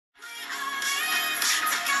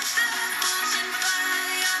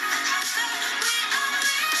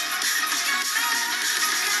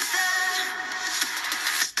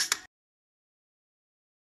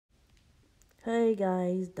Hey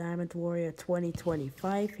guys, Diamond Warrior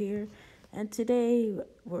 2025 here, and today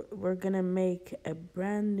we're gonna make a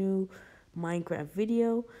brand new Minecraft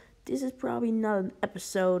video. This is probably not an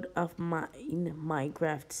episode of my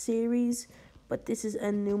Minecraft series, but this is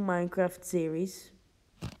a new Minecraft series.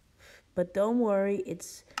 But don't worry,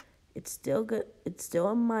 it's still good. It's still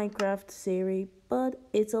a Minecraft series, but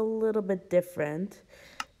it's a little bit different.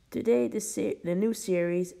 Today, the new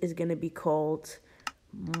series is gonna be called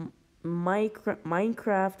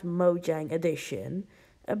Minecraft Mojang Edition,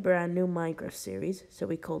 a brand new Minecraft series. So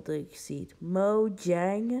we call the seed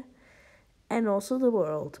Mojang, and also the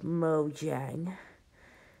world Mojang.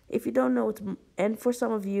 If you don't know what, and for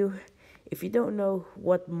some of you, if you don't know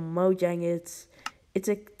what Mojang is, it's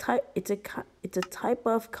a type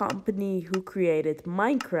of company who created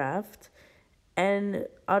Minecraft and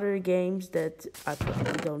other games that I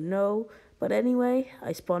probably don't know. But anyway,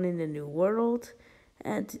 I spawn in a new world,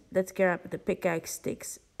 and let's grab the pickaxe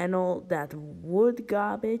sticks and all that wood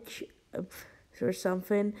garbage or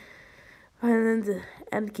something,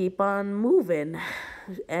 and keep on moving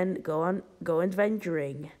and go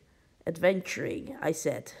adventuring. Adventuring, I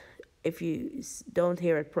said, if you don't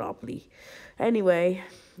hear it properly. Anyway,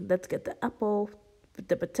 let's get the apple,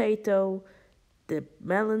 the potato, the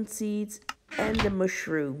melon seeds, and the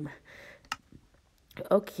mushroom.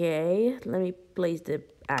 Okay, let me place the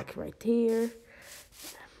axe right here.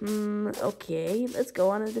 Okay, let's go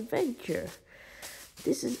on an adventure.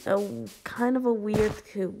 This is a kind of a weird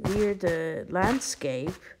landscape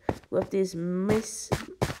with this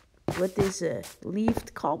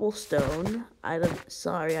leafed cobblestone.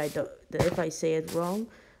 Sorry, I don't if I say it wrong,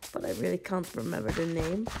 but I really can't remember the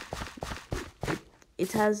name.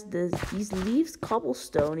 It has these leaves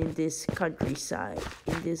cobblestone in this countryside,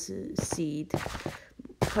 in this seed.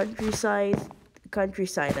 Countryside,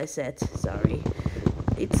 I said, sorry.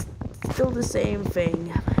 It's still the same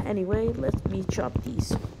thing. Anyway, let me chop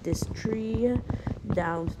this tree,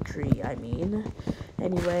 down tree, I mean.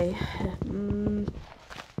 Anyway,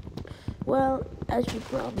 well, as you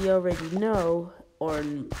probably already know, or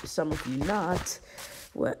some of you not,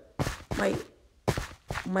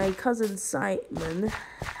 my cousin Simon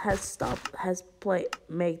has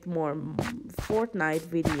made more Fortnite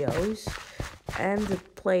videos and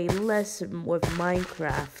play less with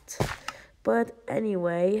Minecraft. But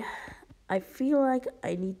anyway, I feel like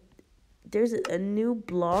there's a new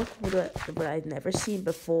block that I've never seen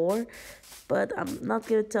before, but I'm not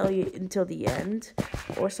gonna tell you until the end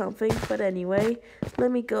or something. But anyway, let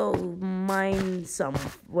me go mine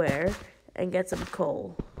somewhere and get some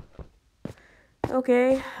coal.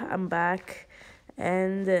 Okay, I'm back,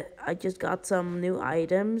 and I just got some new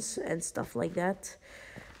items and stuff like that.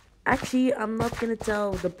 Actually, I'm not gonna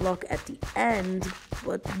tell the block at the end,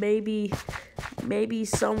 but maybe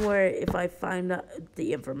somewhere if I find out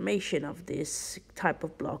the information of this type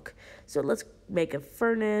of block. So let's make a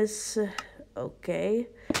furnace, okay,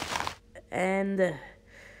 and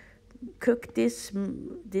cook this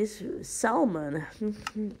salmon.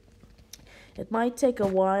 It might take a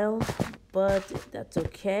while, but that's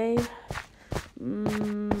okay.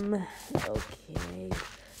 Okay.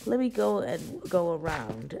 Let me go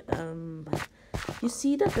around. You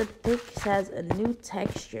see that the pick has a new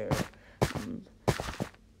texture.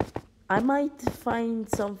 I might find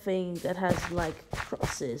something that has like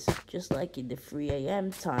crosses, just like in the 3 a.m.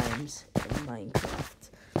 times in Minecraft.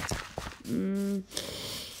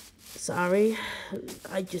 Sorry,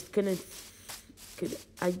 I just couldn't.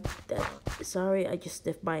 Sorry, I just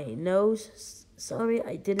sniffed my nose. Sorry,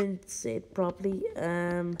 I didn't say it properly.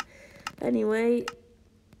 Anyway,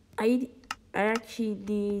 I actually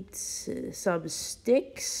need some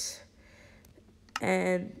sticks,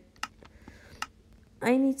 and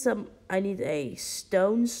I need a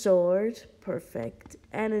stone sword, perfect,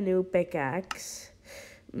 and a new pickaxe.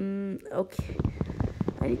 Okay,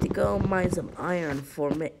 I need to go mine some iron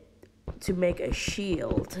to make a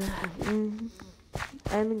shield.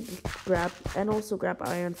 And also grab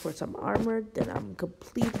iron for some armor. Then I'm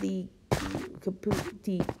completely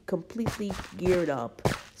geared up.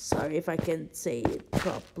 Sorry if I can't say it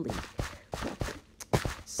properly.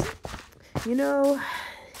 You know,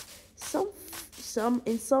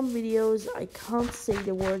 in some videos I can't say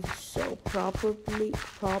the word so properly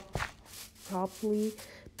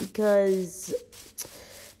because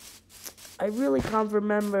I really can't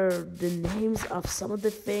remember the names of some of the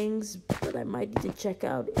things, but I might need to check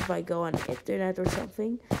out if I go on the internet or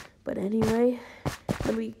something. But anyway,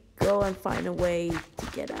 let me go and find a way to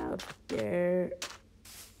get out there.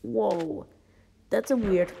 Whoa, that's a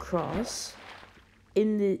weird cross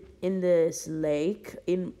in this lake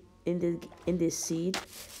in this seed.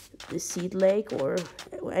 the seed lake, or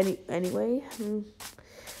anyway.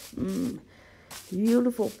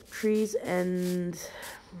 Beautiful trees and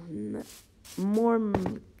more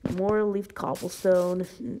more leafed cobblestone.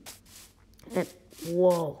 And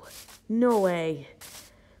whoa, no way!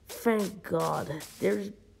 Thank God,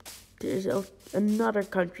 there's another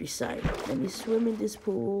countryside. Let me swim in this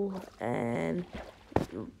pool and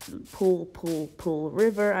pool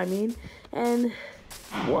river. I mean, and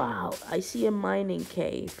wow, I see a mining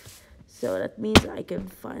cave. So that means I can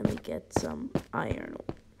finally get some iron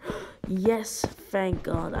ore. Yes, thank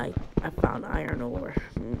God, I found iron ore.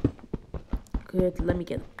 Good, let me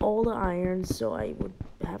get all the iron so I would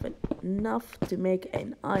have enough to make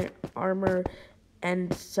an iron armor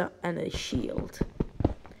and a shield.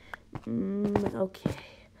 Okay,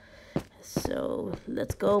 so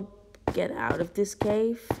let's go get out of this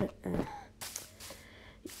cave.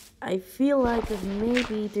 I feel like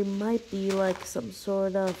maybe there might be like some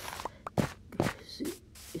sort of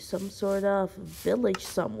village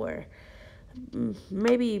somewhere.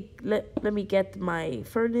 Maybe let me get my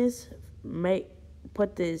furnace,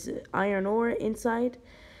 put this iron ore inside.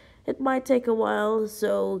 It might take a while,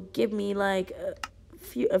 so give me like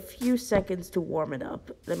a few seconds to warm it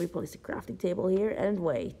up. Let me place the crafting table here and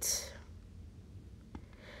wait.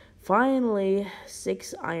 Finally,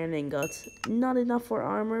 6 iron ingots. Not enough for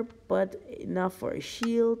armor, but enough for a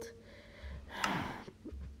shield.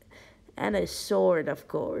 And a sword, of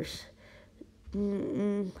course.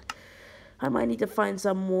 I might need to find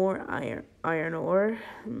some more iron ore,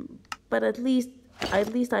 but at least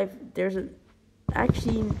actually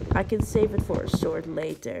I can save it for a sword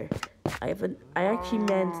later. I actually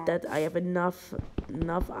meant that I have enough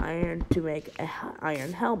iron to make a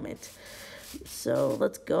iron helmet. So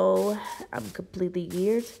let's go. I'm completely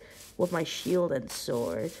geared with my shield and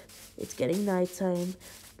sword. It's getting nighttime.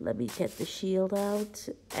 Let me get the shield out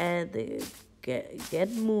and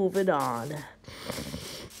get moving on.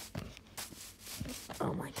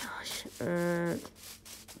 Oh my gosh.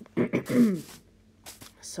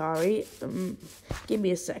 Sorry. Give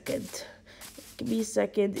me a second. Give me a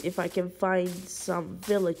second if I can find some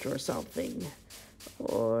village or something.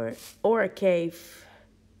 Or a cave.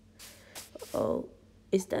 Oh,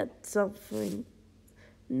 is that something?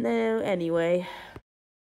 No, anyway.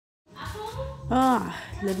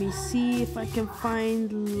 Let me see if I can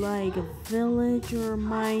find like a village or a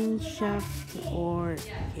mine shaft or a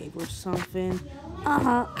cave or something.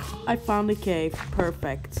 I found a cave.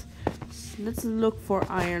 Perfect. Let's look for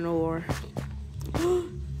iron ore.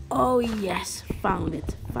 Oh yes, found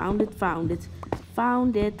it. Found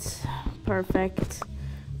it. Perfect.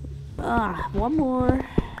 One more.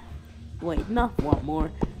 Wait, not one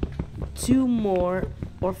more. 2 more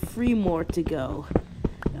or 3 more to go.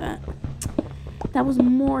 That was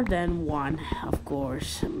more than one, of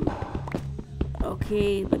course.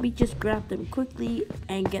 Okay, let me just grab them quickly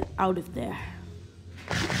and get out of there.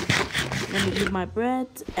 Let me eat my bread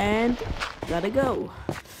and gotta go.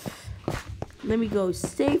 Let me go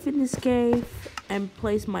safe in this cave and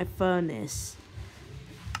place my furnace.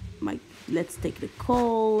 Let's take the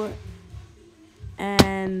coal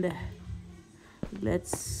and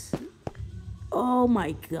oh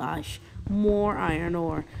my gosh, more iron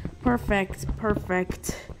ore. Perfect.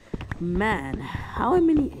 Man, how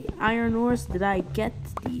many iron ores did I get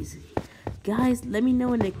these? Guys, let me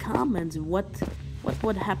know in the comments what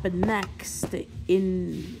would happen next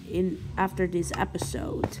in after this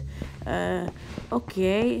episode.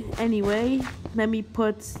 Okay, anyway, let me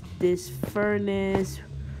put this furnace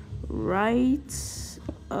right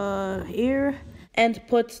here and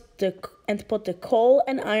put the coal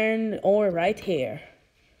and iron ore right here.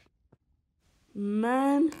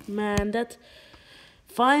 Man, that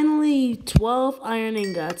finally 12 iron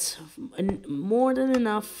ingots, more than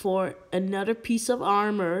enough for another piece of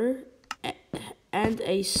armor and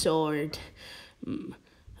a sword.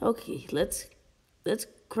 Okay, let's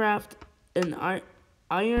craft an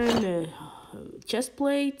iron chest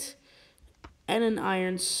plate and an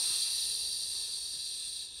iron sword.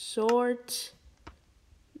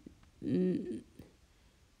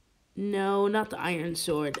 No, not the iron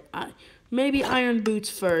sword. Maybe iron boots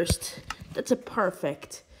first. That's a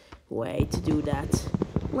perfect way to do that.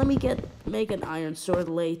 Let me make an iron sword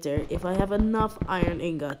later if I have enough iron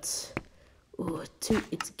ingots. Ooh,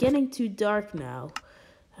 it's getting too dark now.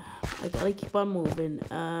 I gotta keep on moving.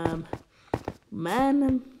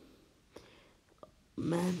 Man,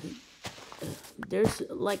 there's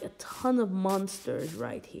like a ton of monsters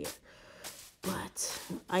right here. but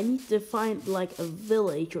I need to find like a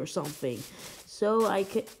village or something, so I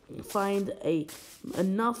can find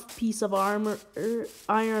enough piece of armor,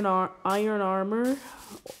 iron armor,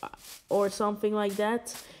 or something like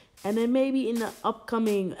that. And then maybe in the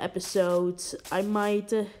upcoming episodes, I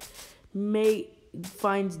might may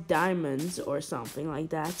find diamonds or something like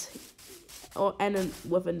that. Oh, and then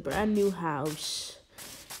with a brand new house.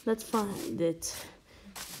 Let's find it.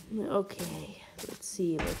 Okay, let's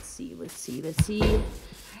see.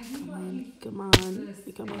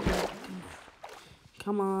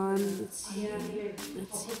 Come on.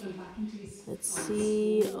 Let's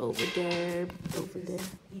see. Over there.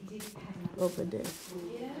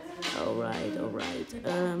 All right.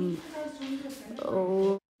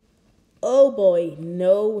 Oh boy,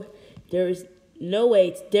 no, there is no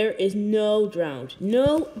wait, there is no drowned.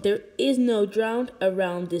 No, there is no drowned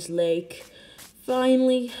around this lake.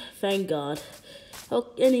 Finally, thank God.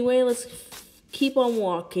 Okay, anyway, let's keep on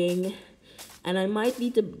walking. And I might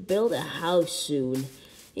need to build a house soon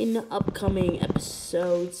in the upcoming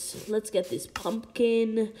episodes. Let's get this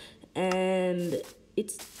pumpkin, and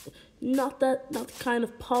it's not kind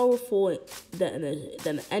of powerful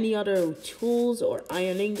than any other tools or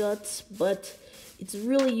iron ingots, but it's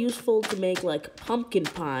really useful to make like pumpkin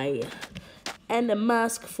pie and a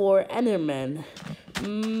mask for Enderman.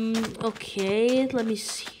 Okay, let me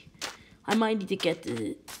see. I might need to get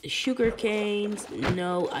the sugar canes.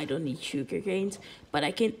 No, I don't need sugar canes, but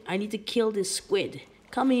I need to kill this squid.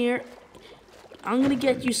 Come here. I'm gonna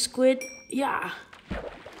get you, squid. Yeah.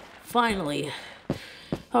 Finally.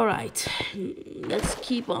 All right. Let's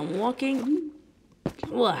keep on walking.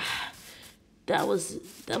 Wow. That was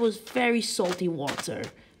very salty water.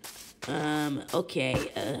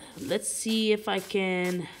 Okay. Let's see if I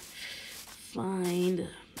can find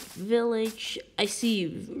village. I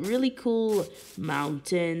see really cool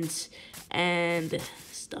mountains and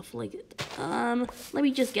stuff like that. Let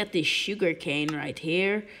me just get this sugar cane right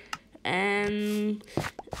here, and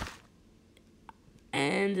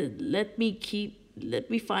let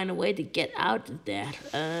me find a way to get out of that.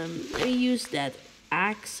 Let me use that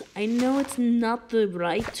axe. I know it's not the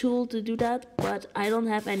right tool to do that, but I don't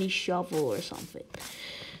have any shovel or something.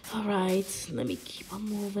 Alright, let me keep on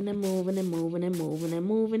moving,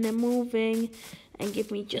 and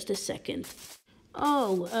give me just a second.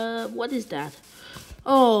 Oh, what is that?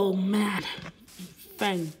 Oh man,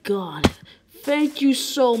 thank God. Thank you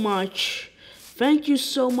so much. Thank you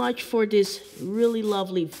so much for this really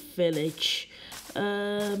lovely village.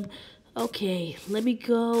 Okay, let me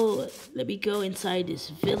go inside this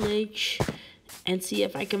village and see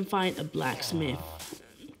if I can find a blacksmith.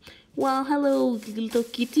 Well, hello, little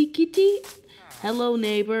kitty. Hello,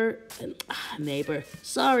 neighbor.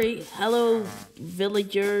 Sorry. Hello,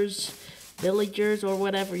 villagers, or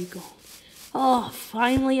whatever you call. Oh,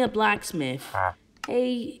 finally a blacksmith.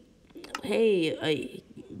 Hey,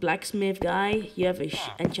 blacksmith guy, you have a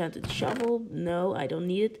enchanted shovel? No, I don't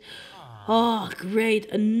need it. Oh, great.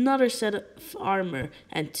 Another set of armor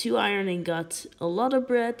and 2 iron ingots, a lot of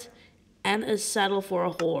bread, and a saddle for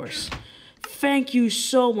a horse. Thank you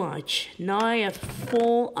so much. Now I have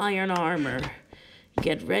full iron armor.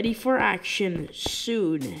 Get ready for action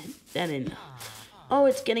soon. Oh,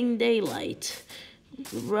 it's getting daylight.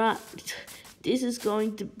 Right. This is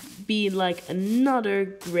going to be like another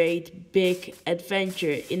great big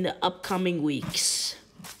adventure in the upcoming weeks.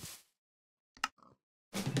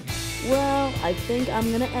 Well, I think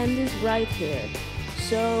I'm gonna end this right here.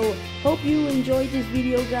 So, hope you enjoyed this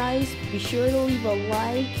video, guys. Be sure to leave a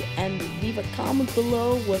like and leave a comment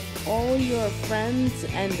below with all your friends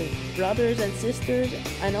and brothers and sisters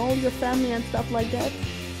and all your family and stuff like that.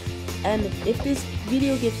 And if this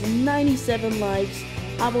video gets 97 likes,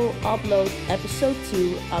 I will upload episode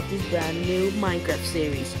 2 of this brand new Minecraft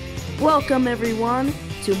series. Welcome everyone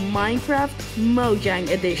to Minecraft Mojang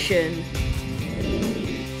Edition.